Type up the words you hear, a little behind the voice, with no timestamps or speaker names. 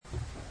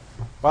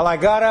Well, I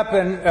got up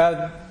and,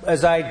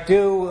 as I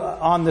do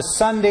on the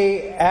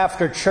Sunday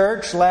after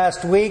church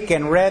last week,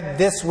 and read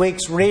this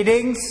week's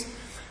readings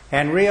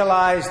and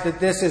realized that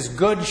this is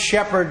Good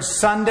Shepherd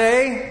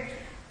Sunday,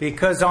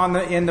 because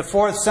in the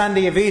fourth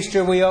Sunday of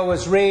Easter we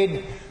always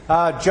read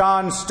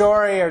John's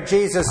story, or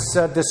Jesus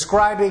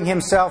describing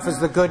himself as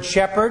the Good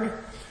Shepherd.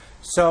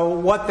 So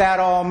what that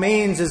all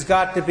means has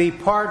got to be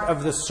part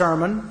of the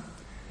sermon.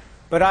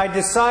 But I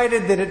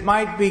decided that it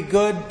might be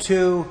good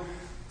to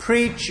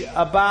preach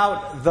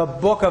about the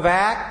book of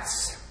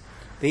Acts,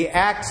 the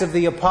Acts of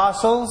the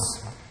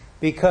Apostles,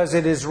 because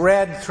it is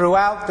read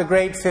throughout the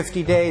great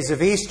 50 days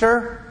of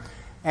Easter.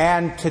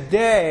 And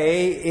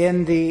today,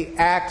 in the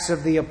Acts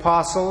of the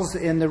Apostles,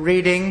 in the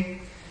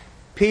reading,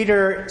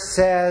 Peter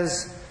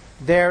says,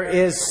 "There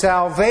is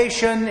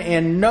salvation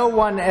in no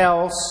one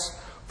else,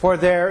 for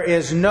there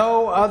is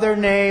no other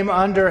name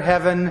under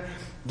heaven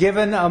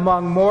given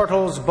among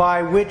mortals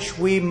by which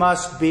we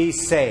must be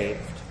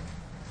saved."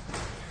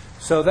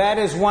 So that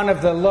is one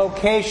of the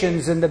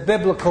locations in the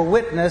biblical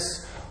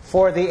witness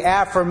for the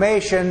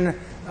affirmation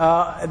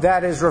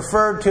that is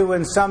referred to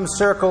in some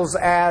circles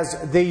as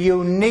the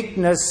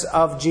uniqueness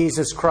of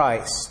Jesus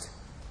Christ.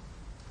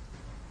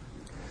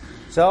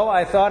 So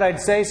I thought I'd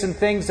say some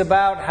things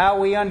about how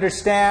we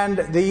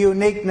understand the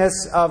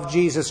uniqueness of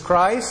Jesus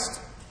Christ.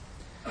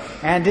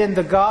 And in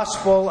the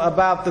gospel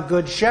about the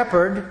Good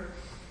Shepherd,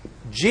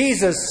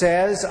 Jesus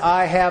says,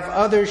 "I have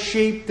other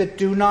sheep that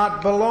do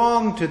not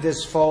belong to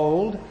this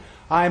fold.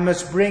 I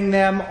must bring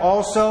them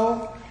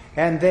also,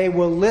 and they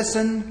will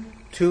listen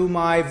to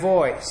my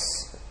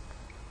voice."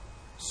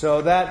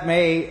 So that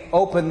may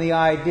open the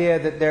idea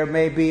that there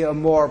may be a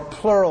more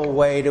plural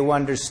way to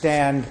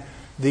understand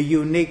the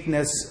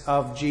uniqueness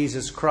of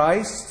Jesus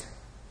Christ.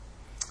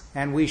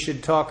 And we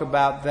should talk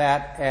about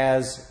that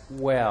as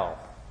well.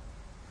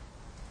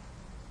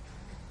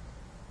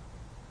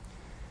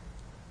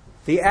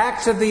 The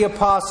Acts of the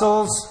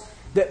Apostles,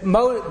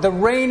 the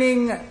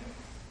reigning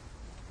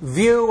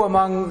view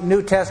among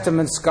New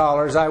Testament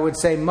scholars, I would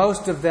say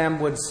most of them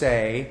would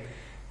say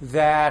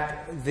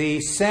that the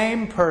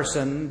same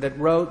person that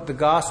wrote the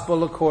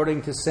Gospel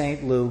according to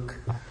St. Luke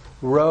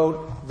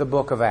wrote the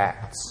book of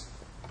Acts.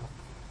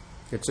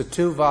 It's a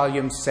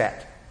 2-volume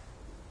set.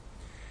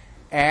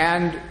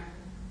 And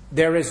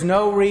there is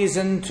no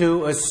reason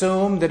to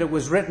assume that it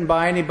was written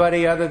by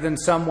anybody other than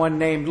someone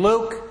named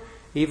Luke,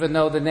 even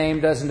though the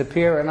name doesn't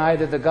appear in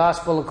either the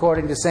Gospel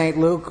according to St.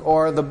 Luke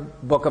or the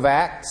book of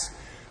Acts.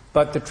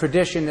 But the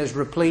tradition is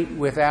replete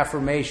with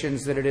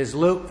affirmations that it is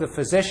Luke, the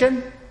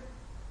physician.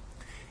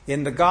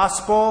 In the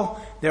Gospel,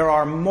 there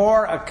are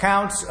more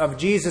accounts of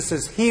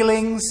Jesus'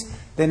 healings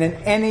than in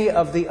any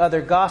of the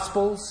other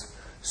Gospels.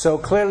 So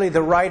clearly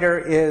the writer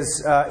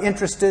is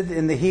interested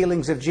in the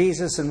healings of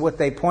Jesus and what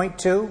they point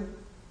to.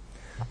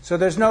 So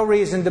there's no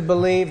reason to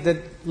believe that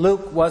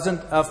Luke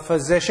wasn't a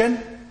physician.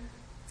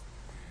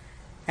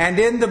 And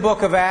in the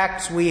book of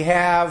Acts, we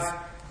have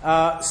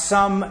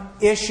some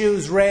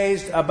issues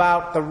raised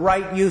about the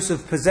right use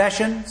of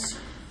possessions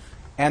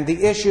and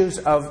the issues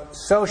of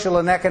social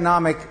and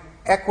economic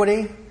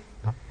equity.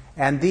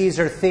 And these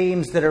are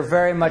themes that are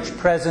very much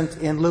present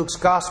in Luke's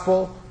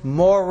Gospel.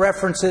 More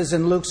references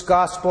in Luke's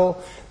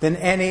Gospel than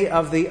any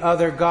of the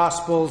other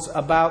Gospels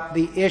about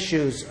the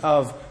issues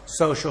of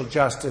social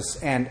justice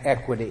and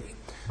equity.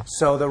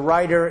 So the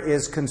writer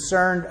is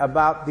concerned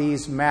about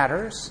these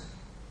matters.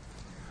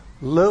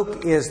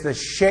 Luke is the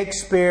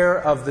Shakespeare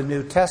of the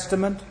New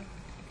Testament.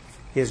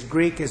 His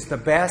Greek is the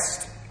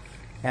best,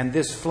 and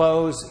this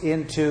flows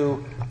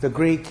into the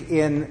Greek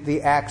in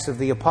the Acts of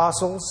the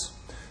Apostles.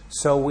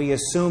 So we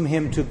assume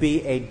him to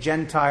be a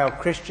Gentile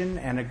Christian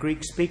and a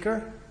Greek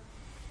speaker,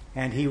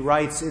 and he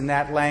writes in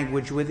that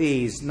language with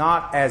ease,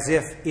 not as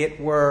if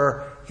it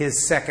were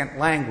his second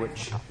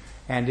language.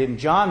 And in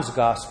John's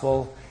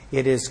Gospel,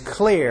 it is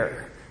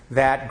clear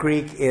that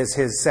Greek is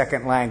his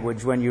second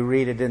language when you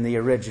read it in the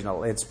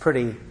original. It's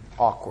pretty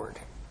awkward.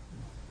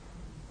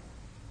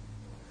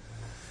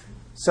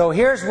 So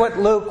here's what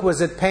Luke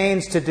was at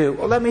pains to do.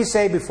 Well, let me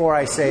say before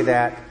I say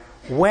that,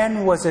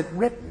 when was it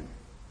written?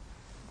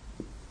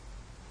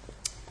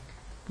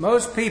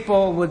 Most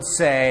people would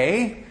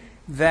say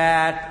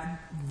that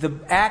the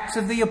Acts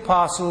of the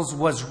Apostles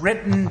was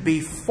written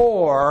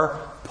before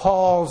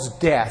Paul's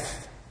death.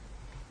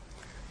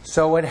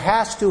 So it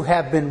has to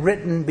have been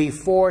written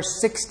before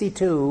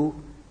 62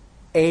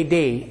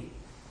 AD.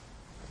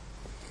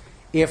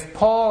 If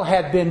Paul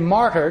had been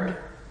martyred,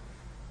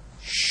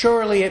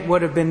 surely it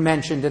would have been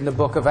mentioned in the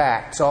book of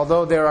Acts.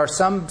 Although there are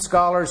some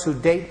scholars who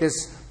date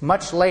this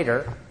much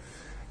later,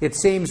 it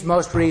seems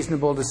most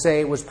reasonable to say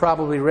it was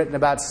probably written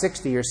about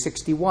 60 or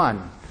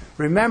 61.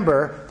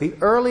 Remember, the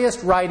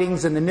earliest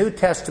writings in the New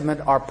Testament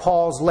are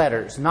Paul's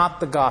letters, not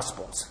the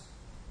Gospels.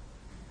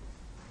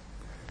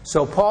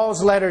 So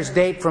Paul's letters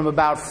date from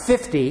about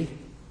 50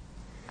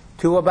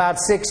 to about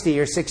 60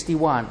 or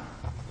 61.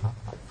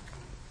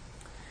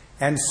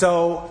 And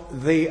so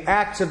the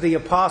Acts of the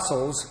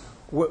Apostles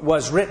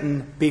was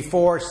written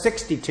before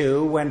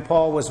 62 when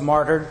Paul was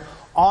martyred,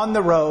 on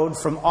the road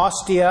from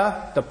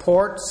Ostia, the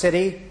port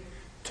city,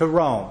 to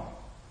Rome.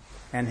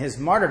 And his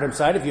martyrdom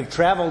site, if you've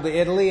traveled to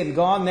Italy and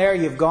gone there,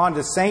 you've gone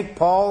to St.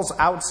 Paul's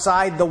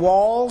outside the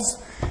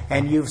walls,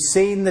 and you've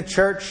seen the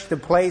church, the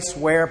place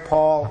where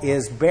Paul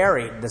is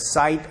buried, the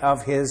site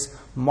of his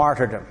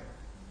martyrdom.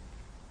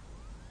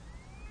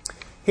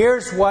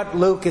 Here's what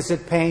Luke is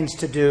at pains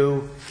to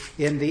do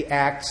in the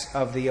Acts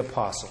of the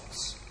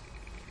Apostles: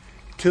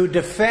 to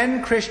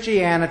defend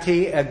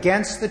Christianity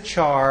against the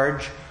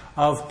charge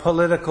of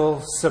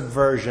political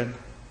subversion.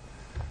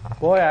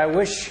 Boy, I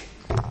wish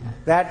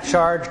that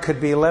charge could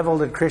be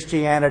leveled at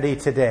Christianity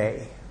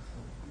today.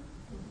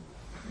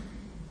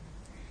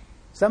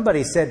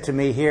 Somebody said to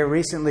me here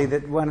recently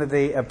that one of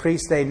a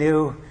priest they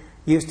knew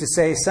used to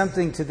say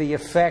something to the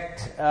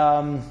effect,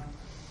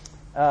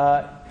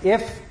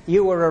 if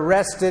you were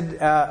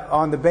arrested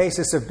on the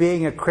basis of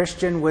being a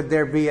Christian, would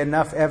there be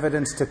enough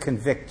evidence to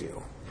convict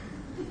you?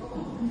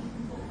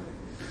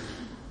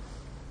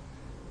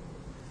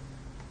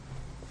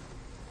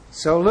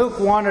 So Luke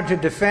wanted to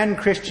defend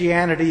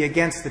Christianity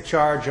against the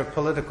charge of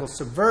political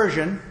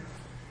subversion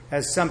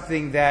as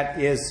something that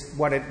is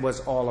what it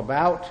was all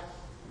about.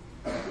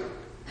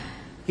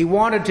 He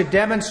wanted to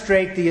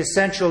demonstrate the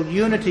essential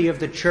unity of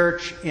the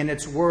church in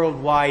its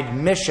worldwide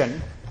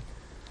mission.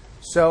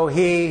 So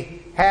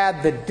he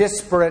had the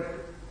disparate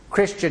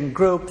Christian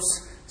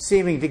groups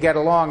seeming to get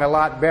along a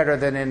lot better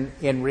than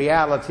in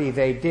reality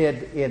they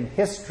did in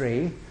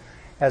history.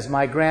 As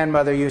my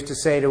grandmother used to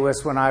say to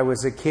us when I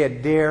was a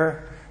kid,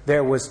 "Dear,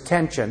 there was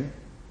tension."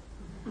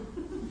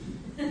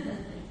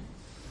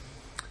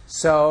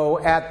 So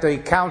at the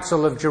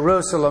Council of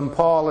Jerusalem,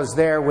 Paul is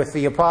there with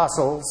the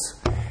apostles,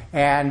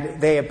 and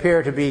they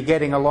appear to be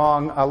getting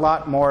along a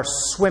lot more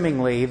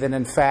swimmingly than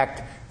in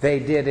fact they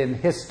did in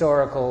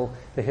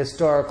the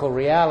historical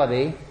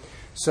reality.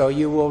 So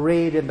you will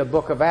read in the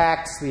book of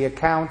Acts the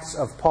accounts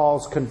of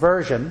Paul's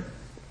conversion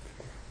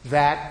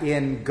that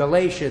in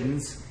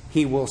Galatians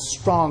he will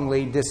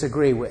strongly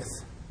disagree with.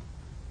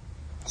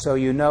 So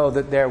you know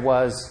that there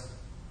was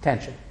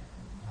tension.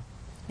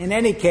 In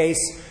any case,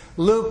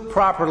 Luke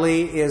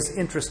properly is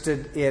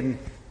interested in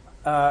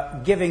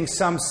giving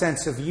some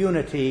sense of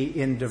unity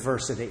in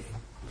diversity,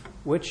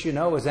 which,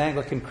 as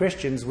Anglican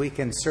Christians, we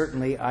can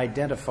certainly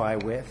identify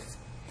with.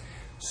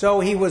 So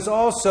he was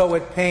also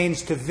at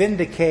pains to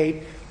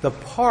vindicate the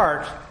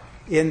part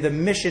in the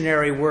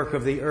missionary work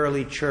of the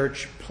early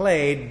church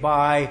played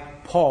by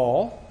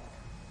Paul,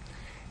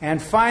 and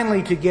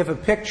finally to give a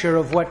picture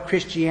of what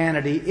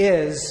Christianity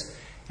is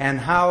and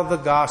how the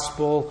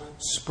gospel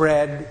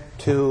spread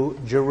to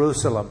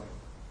Jerusalem.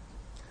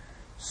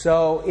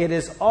 So it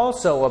is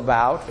also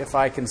about, if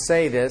I can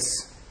say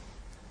this,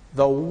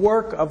 the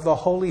work of the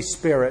Holy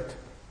Spirit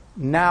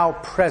now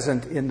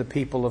present in the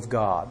people of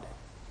God.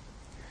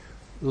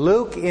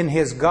 Luke, in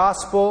his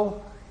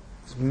gospel,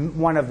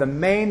 one of the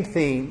main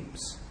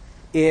themes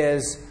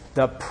is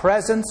the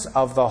presence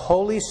of the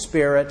Holy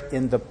Spirit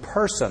in the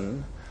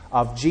person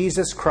of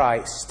Jesus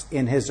Christ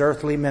in his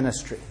earthly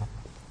ministry.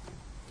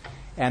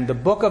 And the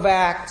book of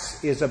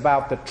Acts is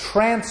about the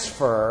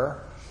transfer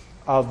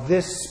of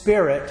this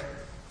Spirit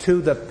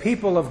to the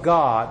people of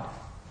God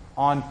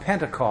on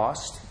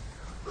Pentecost,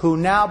 who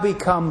now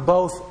become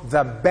both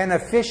the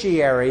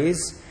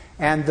beneficiaries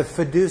and the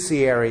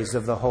fiduciaries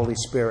of the Holy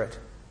Spirit.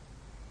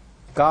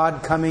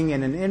 God coming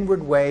in an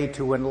inward way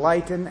to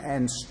enlighten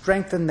and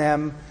strengthen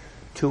them,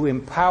 to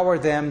empower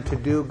them to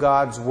do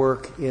God's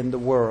work in the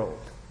world.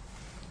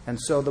 And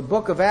so the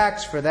book of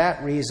Acts, for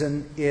that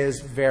reason,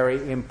 is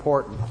very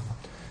important.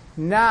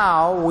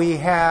 Now we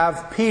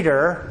have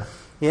Peter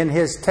in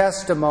his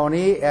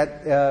testimony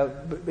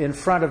in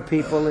front of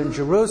people in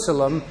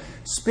Jerusalem,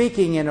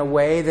 speaking in a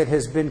way that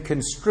has been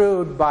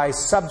construed by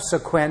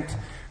subsequent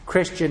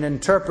Christian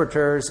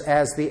interpreters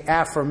as the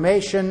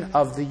affirmation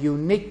of the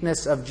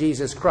uniqueness of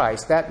Jesus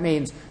Christ. That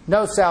means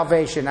no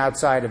salvation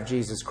outside of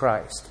Jesus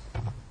Christ.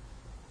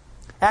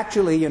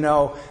 Actually,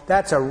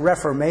 that's a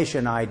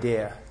Reformation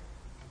idea.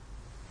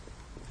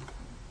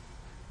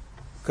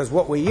 Because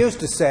what we used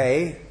to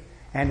say,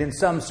 and in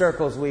some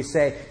circles we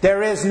say,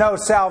 there is no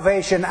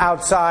salvation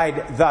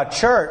outside the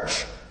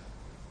church.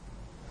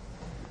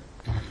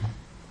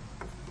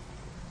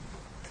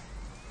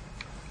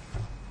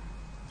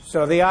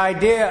 So the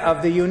idea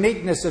of the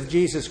uniqueness of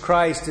Jesus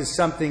Christ is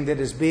something that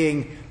is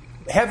being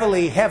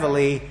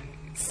heavily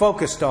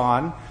focused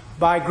on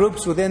by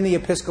groups within the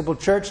Episcopal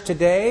Church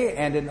today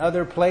and in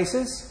other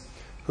places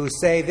who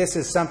say this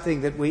is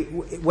something that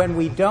when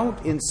we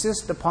don't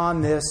insist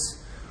upon this,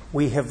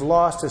 we have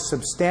lost a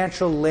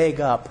substantial leg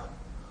up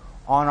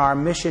on our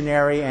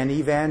missionary and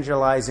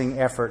evangelizing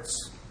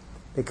efforts,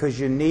 because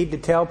you need to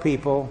tell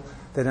people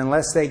that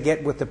unless they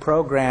get with the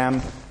program,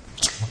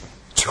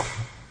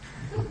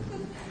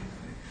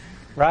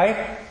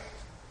 right?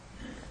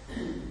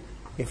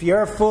 If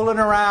you're fooling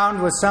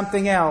around with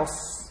something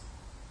else,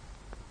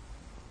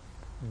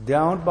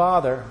 don't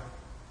bother,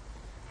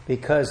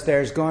 because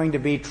there's going to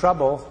be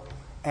trouble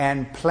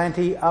and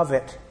plenty of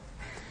it.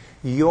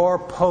 Your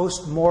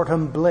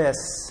post-mortem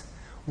bliss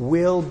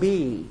will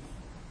be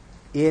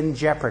in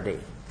jeopardy.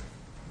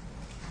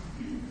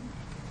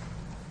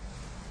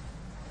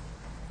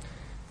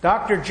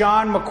 Dr.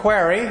 John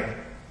Macquarie,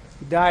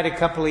 he died a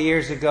couple of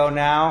years ago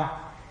now.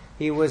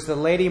 He was the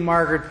Lady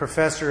Margaret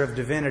Professor of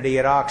Divinity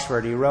at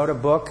Oxford. He wrote a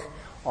book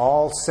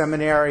all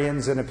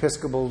seminarians and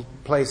Episcopal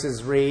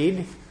places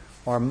read,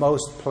 or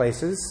most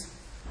places,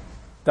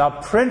 The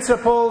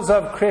Principles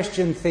of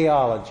Christian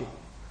Theology.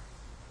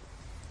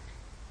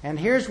 And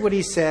here's what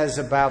he says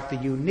about the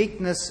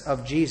uniqueness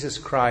of Jesus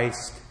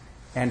Christ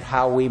and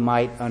how we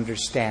might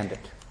understand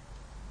it.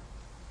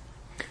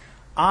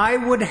 I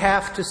would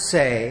have to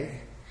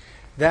say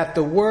that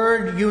the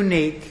word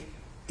unique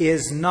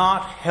is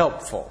not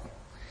helpful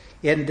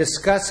in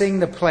discussing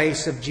the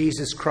place of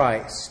Jesus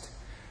Christ.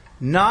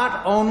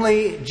 Not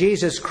only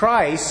Jesus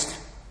Christ,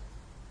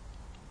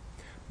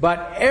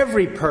 but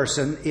every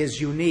person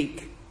is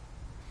unique.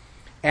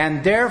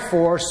 And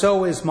therefore,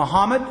 so is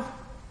Muhammad,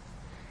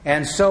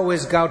 and so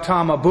is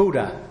Gautama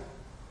Buddha.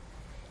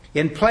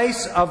 In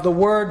place of the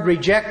word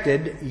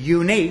rejected,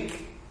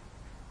 unique,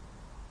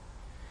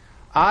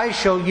 I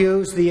shall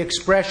use the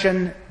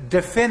expression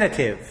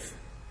definitive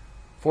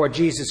for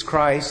Jesus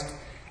Christ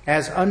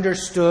as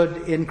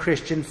understood in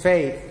Christian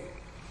faith.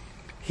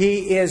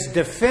 He is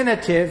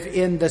definitive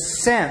in the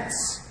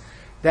sense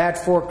that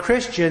for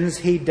Christians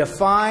he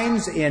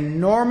defines in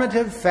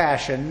normative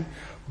fashion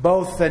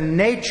both the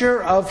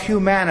nature of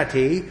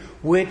humanity,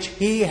 which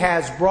he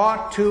has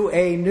brought to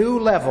a new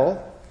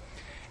level,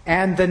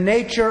 and the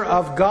nature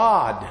of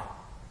God.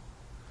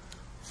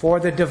 For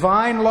the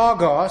divine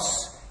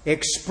Logos,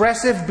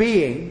 expressive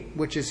being,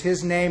 which is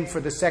his name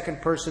for the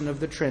second person of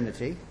the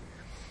Trinity,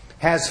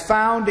 has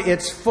found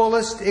its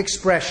fullest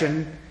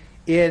expression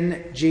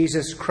in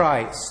Jesus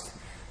Christ.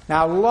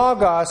 Now,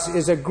 Logos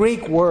is a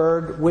Greek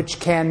word which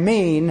can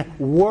mean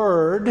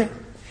word,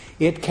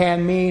 it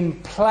can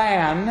mean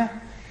plan,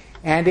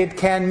 and it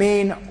can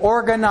mean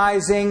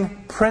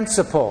organizing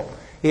principle.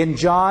 In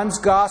John's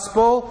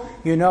Gospel,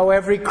 you know,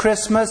 every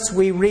Christmas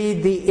we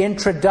read the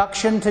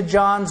introduction to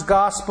John's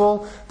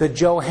Gospel, the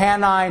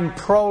Johannine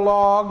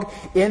prologue.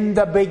 In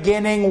the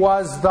beginning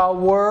was the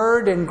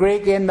Word. In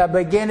Greek, in the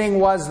beginning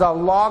was the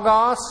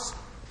Logos.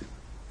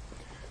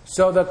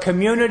 So the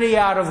community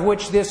out of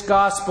which this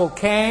Gospel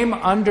came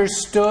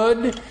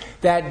understood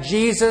that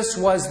Jesus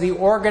was the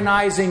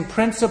organizing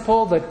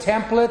principle, the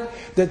template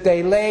that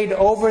they laid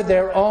over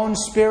their own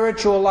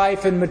spiritual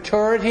life and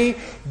maturity,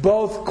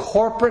 both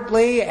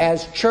corporately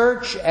as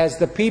church, as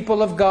the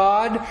people of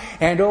God,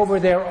 and over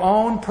their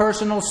own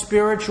personal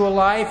spiritual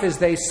life as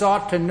they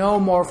sought to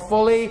know more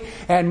fully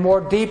and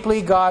more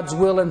deeply God's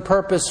will and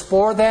purpose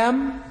for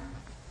them.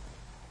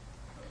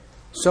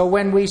 So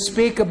when we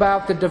speak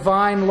about the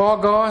divine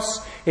Logos,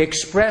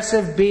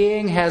 expressive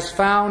being has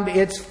found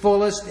its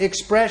fullest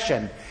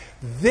expression.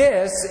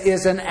 This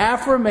is an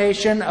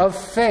affirmation of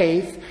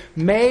faith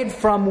made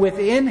from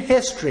within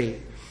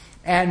history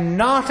and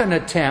not an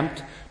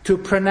attempt to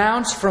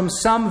pronounce from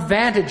some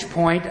vantage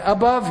point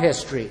above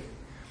history.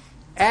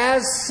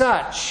 As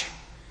such,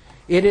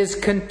 it is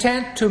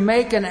content to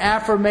make an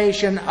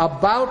affirmation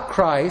about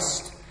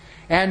Christ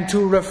and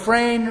to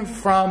refrain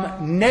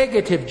from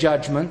negative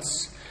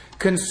judgments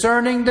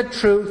concerning the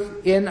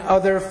truth in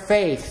other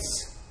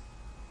faiths.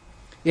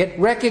 It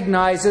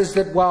recognizes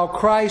that while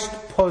Christ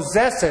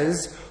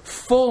possesses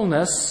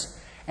fullness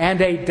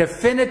and a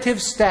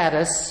definitive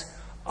status,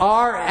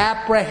 our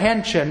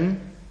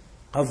apprehension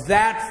of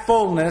that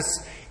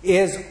fullness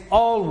is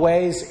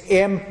always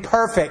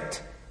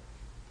imperfect.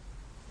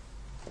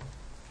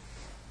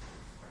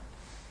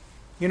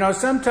 You know,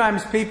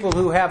 sometimes people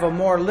who have a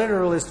more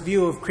literalist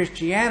view of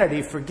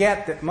Christianity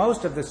forget that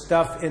most of the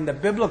stuff in the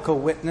biblical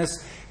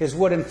witness is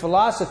what in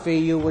philosophy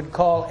you would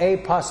call a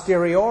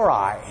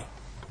posteriori.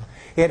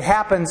 It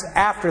happens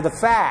after the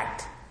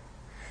fact.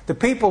 The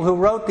people who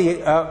wrote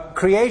the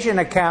creation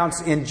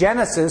accounts in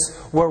Genesis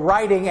were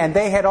writing and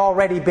they had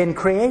already been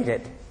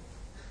created.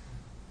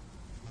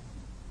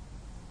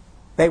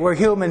 They were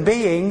human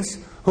beings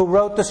who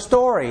wrote the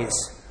stories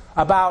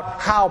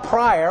about how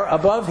prior,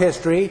 above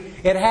history,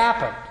 it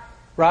happened.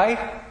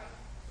 Right?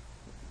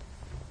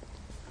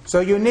 So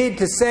you need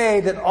to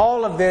say that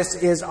all of this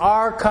is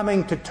our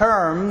coming to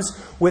terms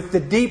with the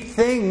deep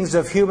things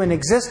of human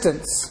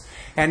existence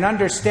and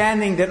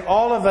understanding that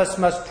all of us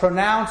must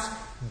pronounce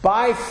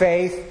by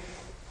faith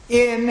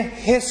in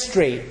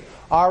history,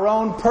 our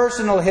own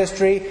personal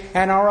history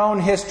and our own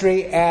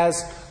history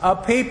as a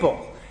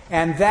people.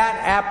 And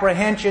that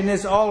apprehension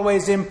is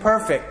always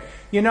imperfect.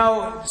 You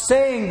know,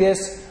 saying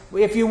this,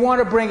 if you want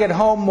to bring it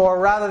home more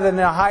rather than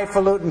a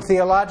highfalutin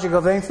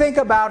theological thing, think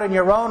about in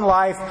your own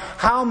life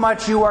how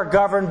much you are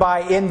governed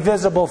by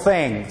invisible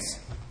things.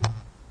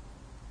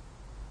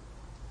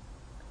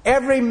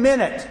 Every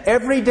minute,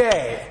 every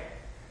day,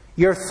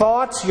 your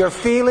thoughts, your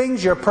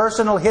feelings, your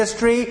personal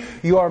history,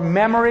 your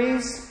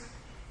memories,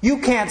 you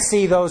can't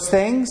see those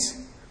things.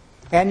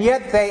 And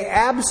yet they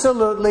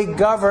absolutely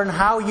govern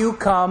how you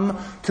come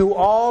to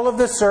all of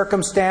the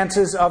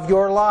circumstances of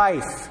your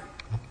life.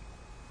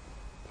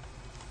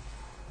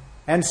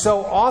 And so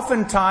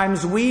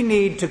oftentimes we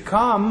need to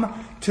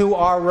come to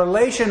our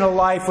relational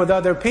life with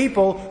other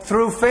people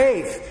through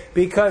faith,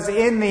 because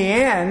in the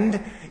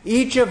end,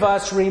 each of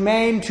us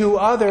remain to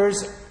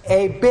others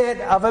a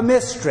bit of a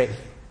mystery.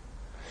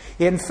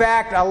 In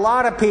fact, a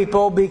lot of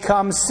people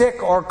become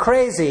sick or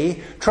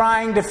crazy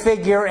trying to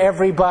figure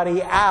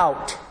everybody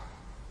out.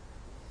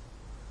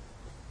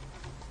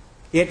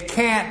 It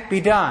can't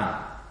be done.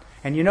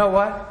 And you know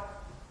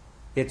what?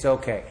 It's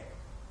okay.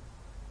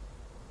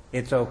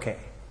 It's okay.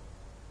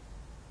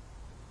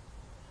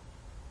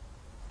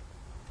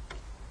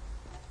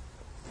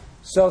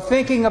 So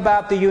thinking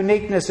about the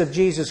uniqueness of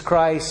Jesus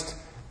Christ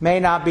may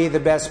not be the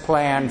best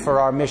plan for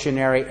our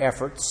missionary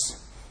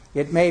efforts.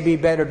 It may be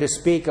better to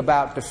speak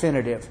about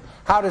definitive.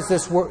 How does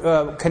this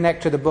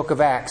connect to the book of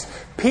Acts?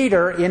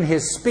 Peter, in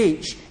his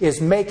speech,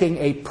 is making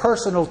a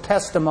personal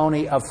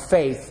testimony of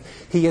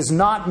faith. He is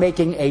not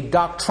making a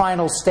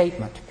doctrinal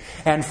statement.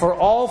 And for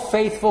all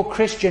faithful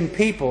Christian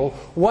people,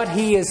 what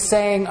he is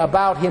saying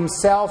about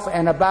himself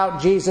and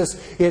about Jesus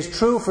is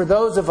true for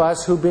those of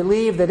us who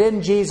believe that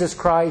in Jesus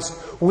Christ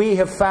we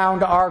have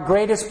found our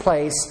greatest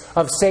place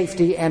of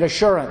safety and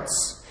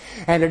assurance.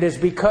 And it is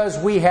because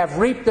we have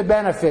reaped the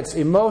benefits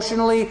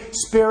emotionally,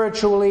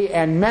 spiritually,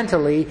 and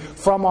mentally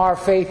from our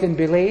faith and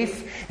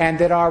belief, and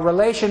that our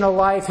relational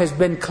life has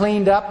been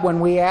cleaned up when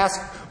we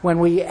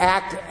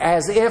act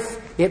as if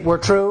it were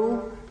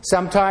true,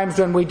 sometimes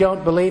when we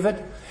don't believe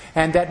it,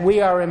 and that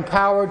we are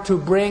empowered to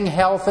bring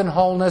health and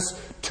wholeness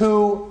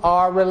to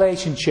our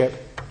relationship.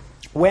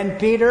 When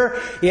Peter,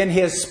 in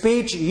his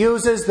speech,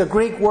 uses the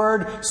Greek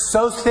word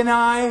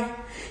sosthenai,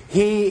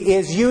 he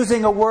is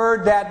using a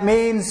word that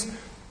means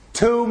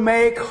to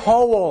make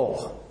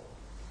whole.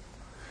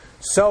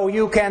 So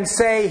you can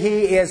say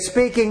he is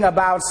speaking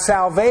about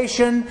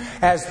salvation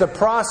as the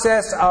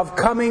process of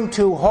coming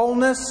to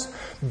wholeness,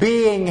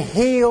 being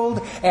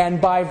healed, and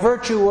by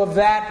virtue of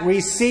that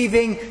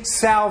receiving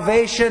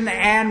salvation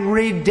and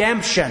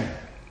redemption.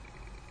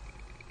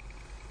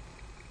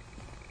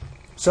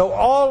 So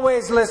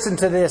always listen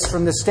to this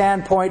from the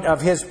standpoint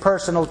of his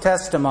personal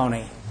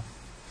testimony.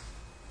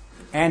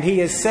 And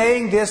he is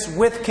saying this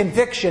with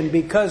conviction,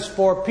 because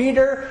for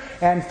Peter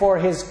and for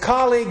his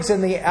colleagues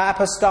in the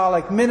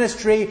apostolic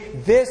ministry,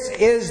 this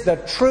is the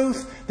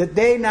truth that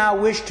they now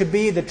wish to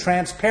be the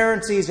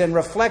transparencies and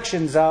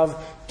reflections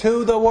of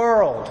to the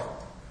world,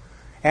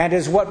 and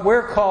is what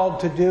we're called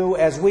to do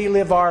as we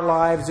live our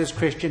lives as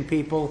Christian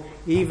people,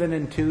 even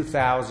in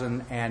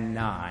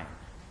 2009.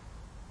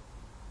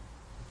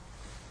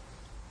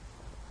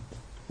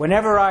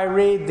 Whenever I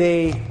read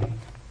the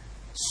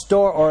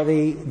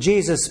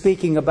Jesus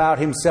speaking about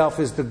himself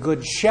as the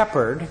Good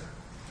Shepherd,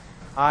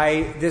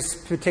 this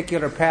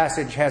particular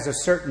passage has a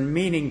certain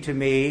meaning to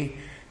me,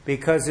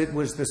 because it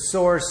was the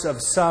source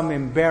of some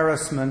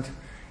embarrassment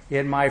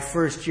in my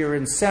first year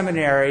in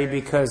seminary,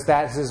 because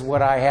that is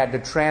what I had to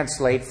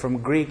translate from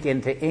Greek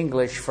into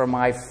English for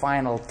my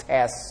final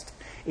test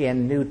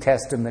in New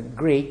Testament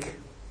Greek.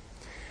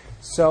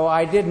 So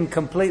I didn't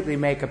completely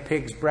make a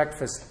pig's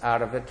breakfast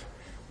out of it,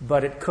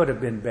 but it could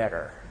have been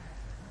better.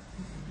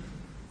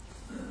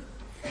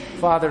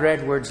 Father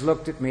Edwards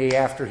looked at me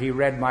after he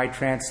read my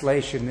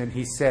translation and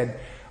he said,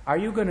 "Are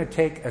you going to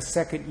take a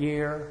second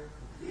year?"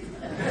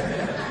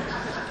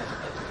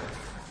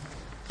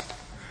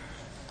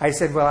 I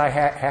said, "Well, I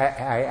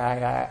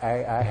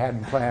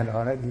hadn't planned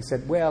on it." He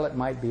said, "Well, it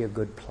might be a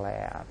good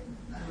plan."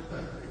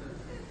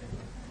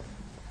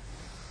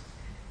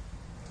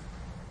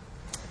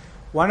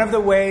 One of the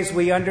ways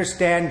we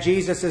understand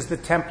Jesus as the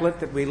template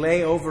that we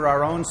lay over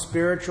our own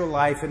spiritual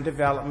life and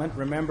development.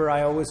 Remember,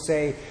 I always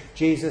say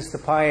Jesus, the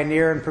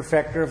pioneer and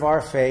perfecter of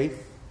our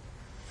faith.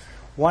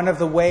 One of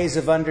the ways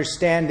of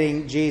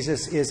understanding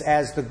Jesus is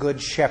as the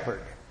Good Shepherd.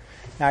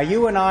 Now,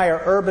 you and I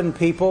are urban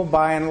people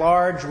by and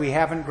large. We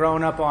haven't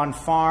grown up on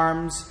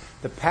farms.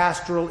 The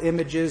pastoral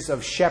images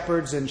of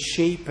shepherds and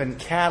sheep and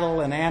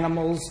cattle and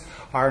animals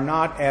are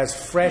not as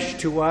fresh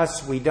to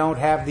us. We don't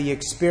have the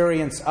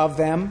experience of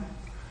them.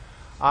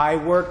 I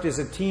worked as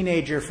a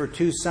teenager for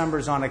 2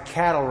 summers on a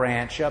cattle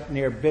ranch up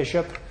near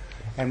Bishop.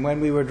 And when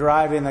we were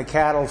driving the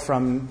cattle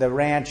from the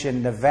ranch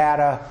in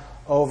Nevada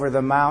over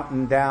the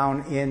mountain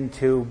down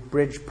into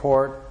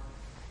Bridgeport,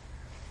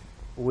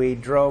 we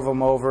drove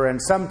them over,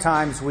 and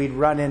sometimes we'd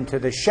run into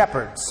the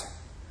shepherds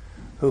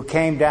who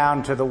came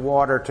down to the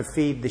water to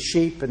feed the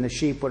sheep, and the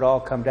sheep would all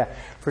come down.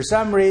 For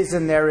some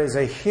reason, there is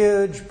a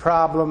huge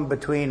problem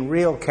between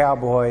real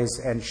cowboys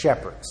and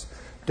shepherds.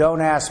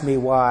 Don't ask me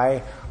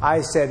why.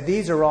 I said,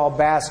 "These are all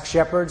Basque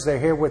shepherds. They're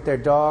here with their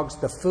dogs.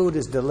 The food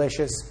is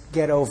delicious.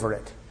 Get over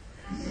it."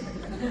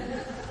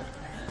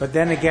 But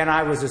then again,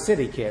 I was a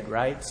city kid,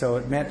 right? So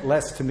it meant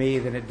less to me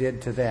than it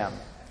did to them.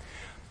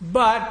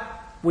 But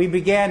we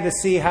began to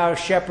see how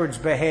shepherds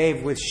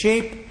behave with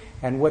sheep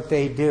and what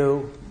they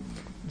do.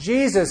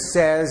 Jesus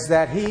says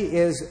that he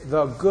is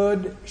the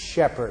Good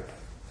Shepherd.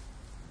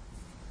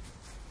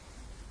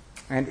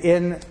 And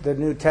in the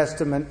New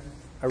Testament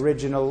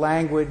original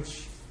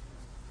language,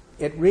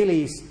 it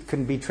really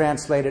can be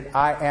translated,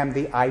 "I am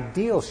the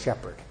ideal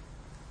shepherd."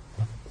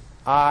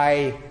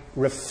 I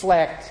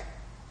reflect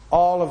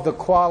all of the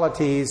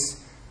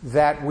qualities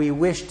that we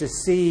wish to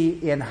see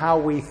in how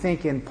we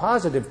think in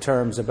positive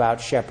terms about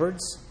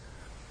shepherds: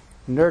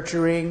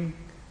 nurturing,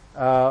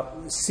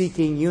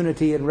 seeking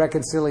unity and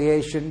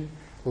reconciliation,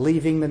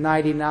 leaving the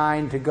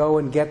 99 to go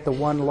and get the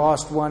one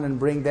lost one and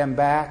bring them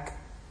back,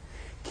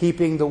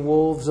 keeping the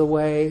wolves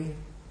away,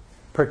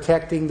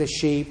 protecting the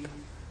sheep,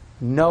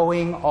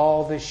 knowing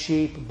all the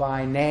sheep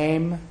by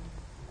name,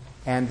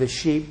 and the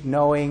sheep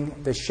knowing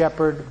the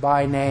shepherd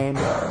by name.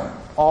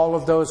 All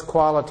of those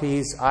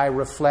qualities I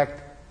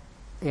reflect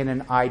in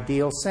an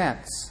ideal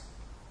sense.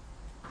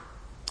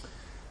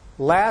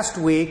 Last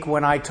week,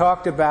 when I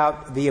talked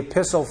about the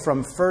epistle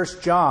from 1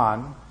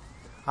 John,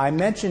 I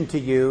mentioned to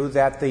you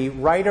that the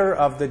writer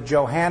of the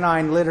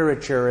Johannine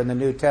literature in the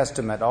New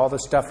Testament, all the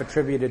stuff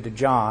attributed to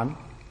John,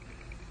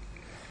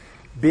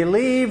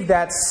 believed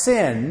that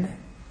sin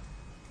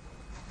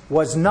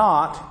was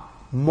not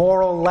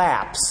moral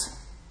lapse.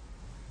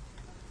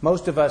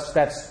 Most of us,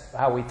 that's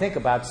how we think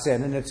about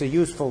sin, and it's a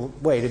useful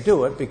way to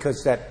do it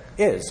because that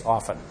is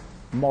often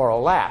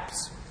moral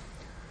lapse.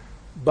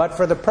 But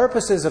for the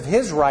purposes of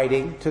his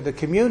writing to the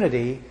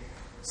community,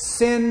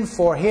 sin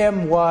for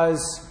him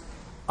was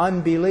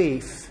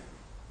unbelief.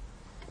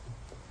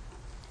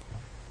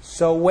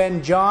 So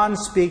when John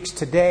speaks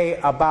today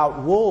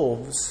about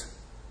wolves,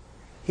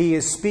 he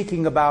is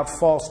speaking about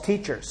false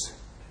teachers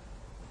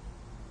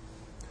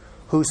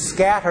who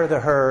scatter the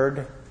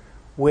herd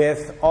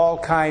with all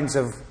kinds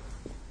of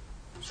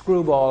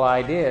screwball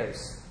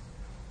ideas.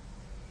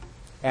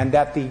 And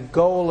that the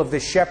goal of the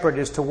shepherd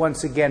is to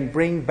once again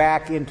bring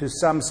back into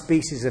some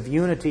species of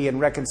unity and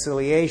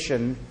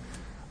reconciliation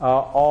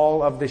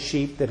all of the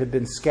sheep that have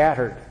been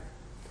scattered,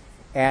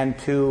 and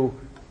to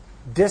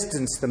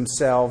distance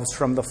themselves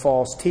from the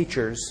false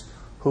teachers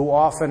who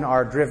often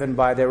are driven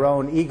by their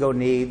own ego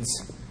needs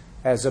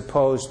as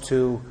opposed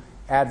to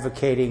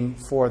advocating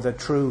for the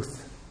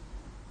truth.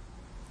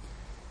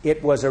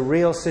 It was a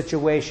real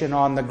situation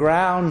on the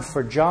ground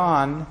for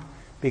John,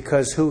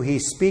 because who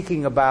he's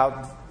speaking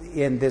about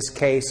in this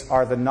case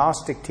are the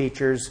Gnostic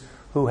teachers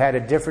who had a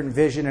different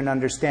vision and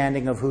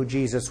understanding of who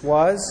Jesus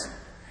was,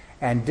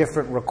 and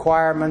different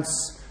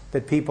requirements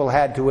that people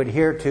had to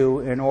adhere to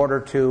in order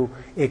to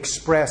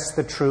express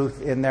the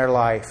truth in their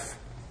life.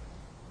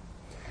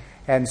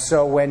 And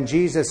so when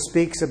Jesus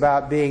speaks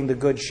about being the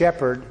Good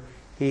Shepherd,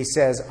 he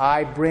says,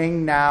 I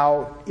bring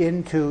now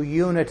into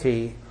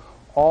unity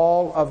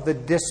all of the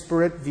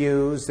disparate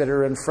views that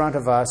are in front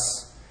of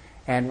us,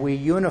 and we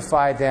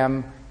unify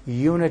them,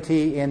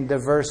 unity in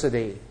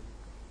diversity.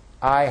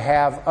 I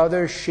have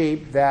other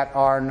sheep that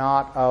are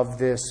not of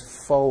this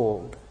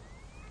fold.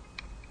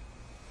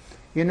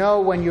 You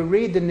know, when you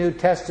read the New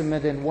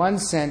Testament, in one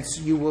sense,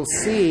 you will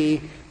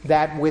see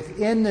that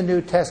within the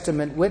New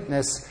Testament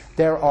witness,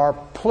 there are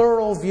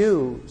plural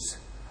views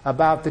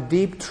about the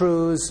deep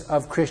truths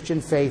of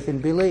Christian faith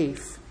and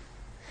belief.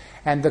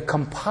 And the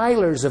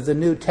compilers of the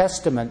New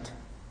Testament,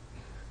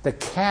 the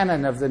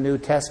canon of the New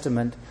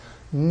Testament,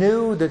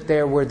 knew that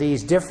there were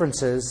these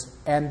differences,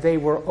 and they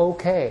were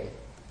okay.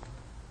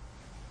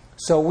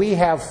 So we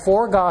have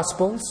 4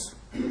 Gospels,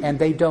 and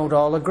they don't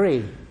all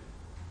agree.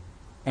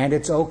 And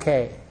it's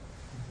okay.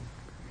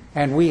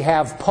 And we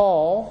have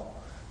Paul,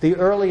 the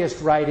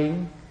earliest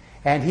writing,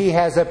 and he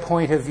has a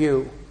point of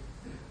view,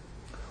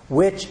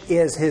 which,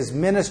 as his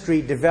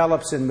ministry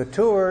develops and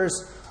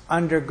matures,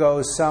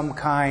 undergoes some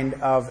kind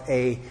of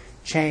a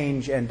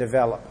change and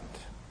development.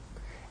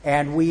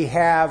 And we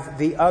have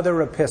the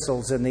other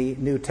epistles in the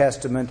New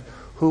Testament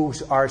who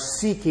are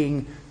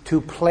seeking to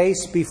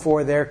place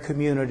before their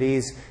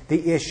communities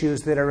the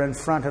issues that are in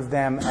front of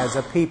them as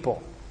a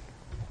people.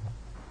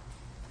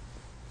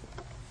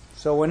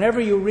 So whenever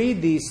you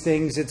read these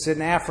things, it's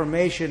an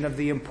affirmation of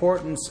the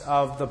importance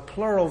of the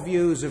plural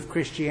views of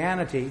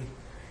Christianity,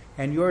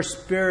 and your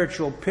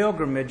spiritual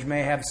pilgrimage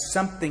may have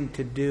something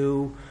to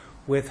do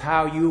with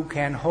how you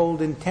can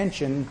hold in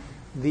tension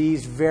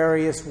these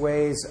various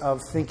ways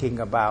of thinking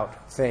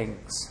about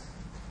things.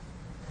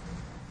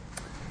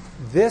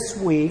 This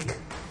week,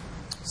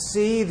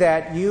 see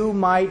that you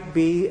might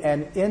be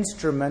an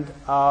instrument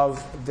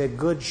of the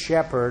Good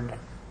Shepherd,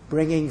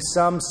 bringing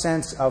some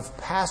sense of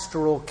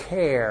pastoral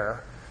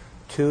care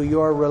to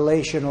your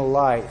relational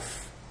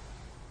life.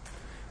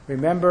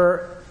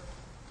 Remember,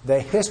 the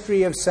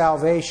history of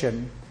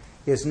salvation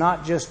is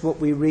not just what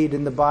we read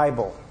in the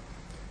Bible.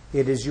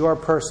 It is your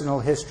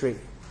personal history.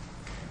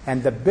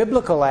 And the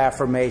biblical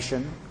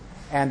affirmation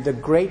and the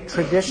great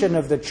tradition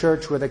of the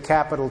church with a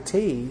capital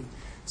T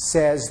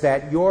says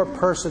that your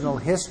personal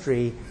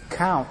history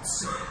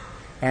counts,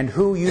 and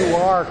who you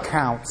are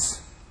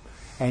counts.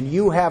 And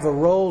you have a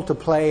role to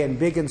play in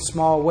big and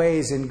small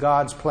ways in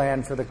God's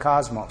plan for the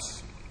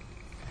cosmos.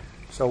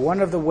 So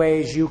one of the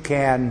ways you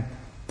can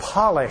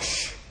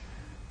polish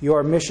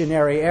your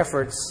missionary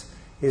efforts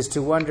is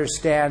to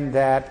understand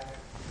that,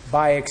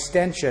 by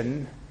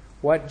extension,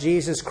 what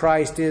Jesus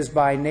Christ is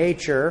by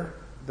nature,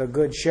 the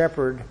Good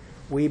Shepherd,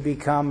 we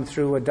become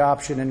through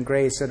adoption and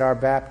grace at our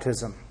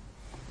baptism.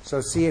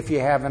 So see if you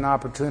have an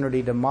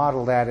opportunity to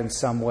model that in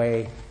some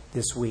way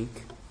this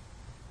week.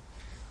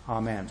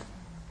 Amen.